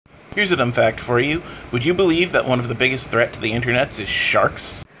Here's a dumb fact for you. Would you believe that one of the biggest threats to the internet is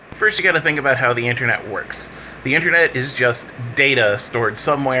sharks? First, you gotta think about how the internet works. The internet is just data stored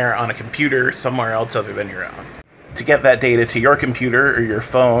somewhere on a computer somewhere else other than your own. To get that data to your computer or your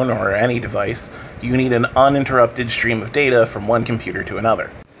phone or any device, you need an uninterrupted stream of data from one computer to another.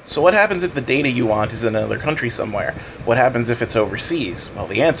 So what happens if the data you want is in another country somewhere? What happens if it's overseas? Well,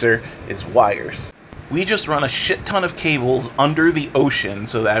 the answer is wires. We just run a shit ton of cables under the ocean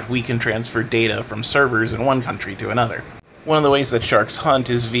so that we can transfer data from servers in one country to another. One of the ways that sharks hunt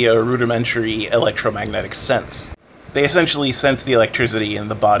is via a rudimentary electromagnetic sense. They essentially sense the electricity in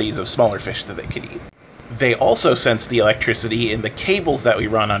the bodies of smaller fish that they could eat. They also sense the electricity in the cables that we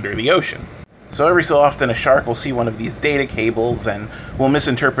run under the ocean. So every so often a shark will see one of these data cables and will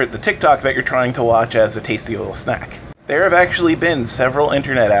misinterpret the TikTok that you're trying to watch as a tasty little snack. There have actually been several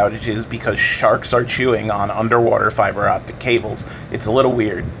internet outages because sharks are chewing on underwater fiber optic cables. It's a little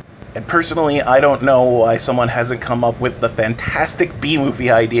weird. And personally, I don't know why someone hasn't come up with the fantastic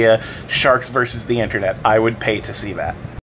B-movie idea, Sharks versus the Internet. I would pay to see that.